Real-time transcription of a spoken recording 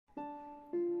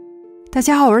大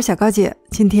家好，我是小高姐，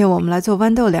今天我们来做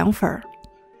豌豆凉粉。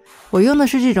我用的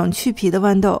是这种去皮的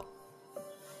豌豆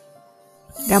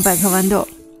，200克豌豆，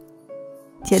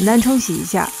简单冲洗一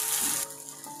下，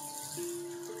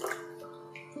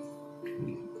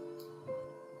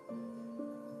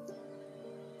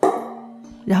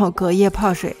然后隔夜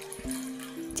泡水。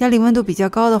家里温度比较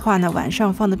高的话呢，晚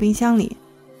上放到冰箱里，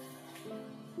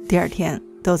第二天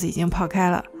豆子已经泡开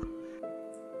了。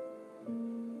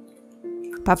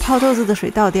把泡豆子的水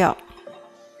倒掉，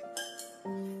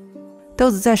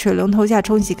豆子在水龙头下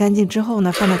冲洗干净之后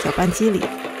呢，放到搅拌机里。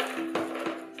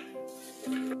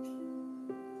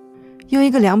用一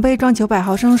个量杯装900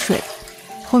毫升水，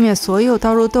后面所有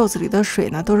倒入豆子里的水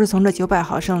呢，都是从这900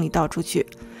毫升里倒出去。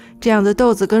这样的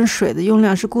豆子跟水的用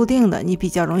量是固定的，你比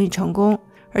较容易成功，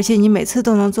而且你每次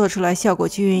都能做出来效果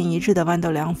均匀一致的豌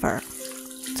豆凉粉。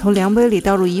从量杯里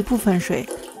倒入一部分水，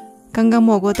刚刚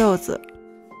没过豆子。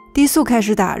低速开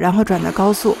始打，然后转到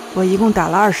高速，我一共打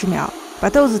了20秒，把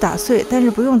豆子打碎，但是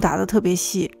不用打得特别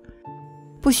细，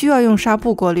不需要用纱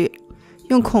布过滤，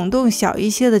用孔洞小一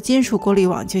些的金属过滤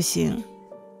网就行。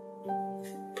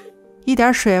一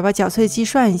点水把搅碎机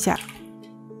涮一下，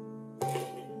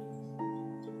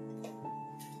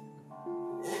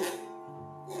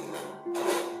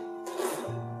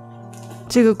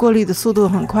这个过滤的速度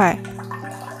很快。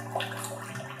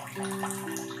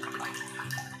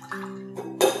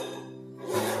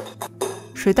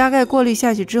水大概过滤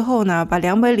下去之后呢，把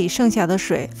量杯里剩下的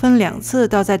水分2次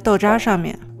倒在豆渣上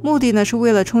面，目的呢是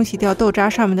为了冲洗掉豆渣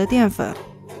上面的淀粉。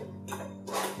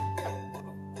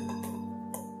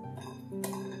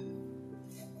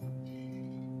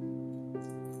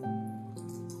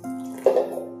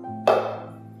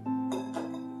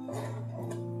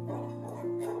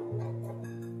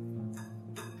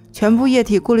全部液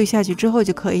体过滤下去之后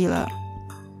就可以了。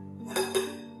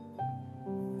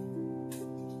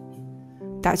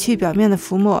打去表面的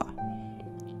浮沫，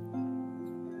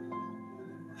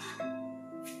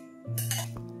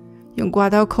用刮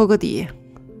刀抠个底。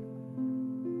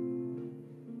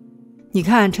你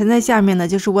看，沉在下面的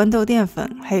就是豌豆淀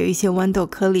粉，还有一些豌豆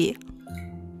颗粒。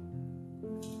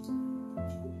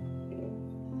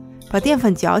把淀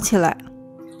粉搅起来，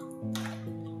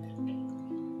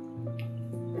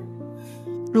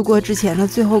入锅之前呢，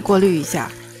最后过滤一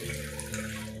下。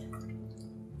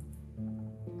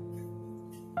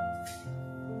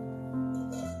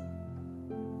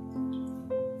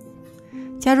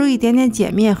加入一点点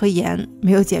碱面和盐，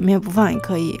没有碱面不放也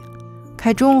可以。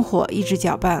开中火一直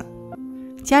搅拌。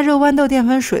加热豌豆淀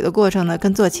粉水的过程呢，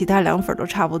跟做其他凉粉都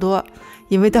差不多，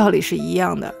因为道理是一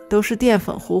样的，都是淀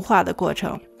粉糊化的过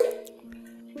程。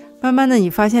慢慢的，你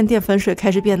发现淀粉水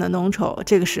开始变得浓稠，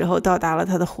这个时候到达了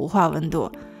它的糊化温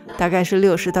度，大概是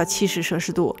60到70摄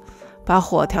氏度，把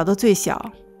火调到最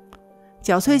小。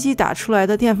搅碎机打出来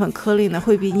的淀粉颗粒呢，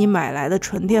会比你买来的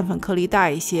纯淀粉颗粒大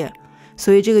一些。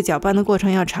所以这个搅拌的过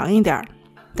程要长一点，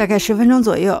大概10分钟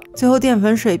左右，最后淀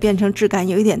粉水变成质感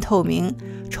有一点透明、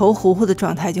稠糊糊的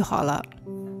状态就好了。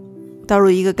倒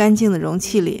入一个干净的容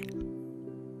器里，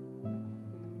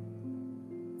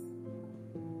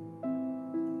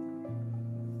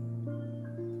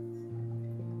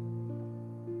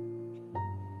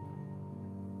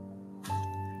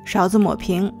勺子抹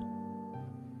平，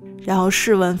然后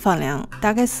室温放凉，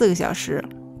大概4个小时，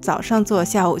早上做，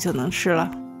下午就能吃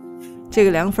了。这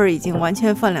个凉粉已经完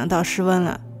全放凉到室温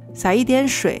了，撒一点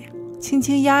水，轻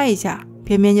轻压一下，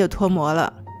边边就脱模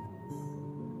了。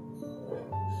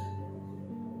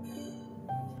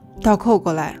倒扣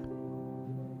过来，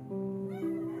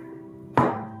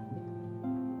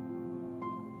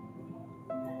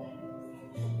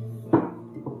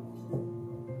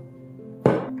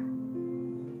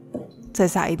再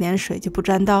撒一点水就不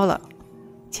沾刀了，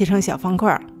切成小方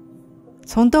块。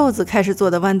从豆子开始做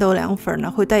的豌豆凉粉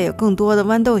呢，会带有更多的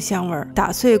豌豆香味。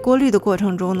打碎过滤的过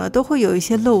程中呢，都会有一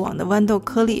些漏网的豌豆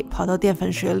颗粒跑到淀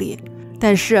粉水里。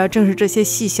但是啊，正是这些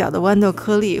细小的豌豆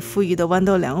颗粒赋予的豌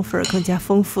豆凉粉更加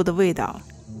丰富的味道。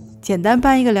简单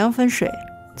拌一个凉粉水，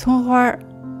葱花、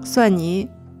蒜泥、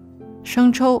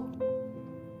生抽、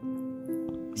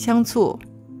香醋、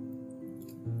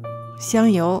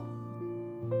香油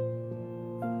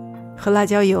和辣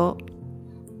椒油。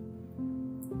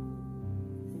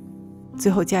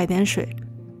最后加一点水，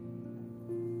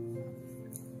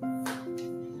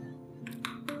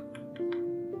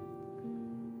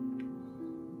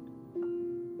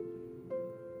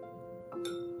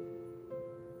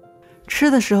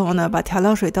吃的时候呢，把调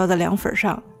料水倒在凉粉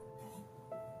上，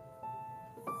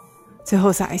最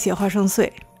后撒一些花生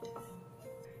碎。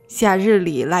夏日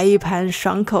里来一盘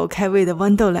爽口开胃的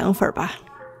豌豆凉粉吧。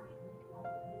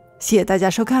谢谢大家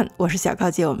收看，我是小高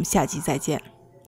姐，我们下期再见。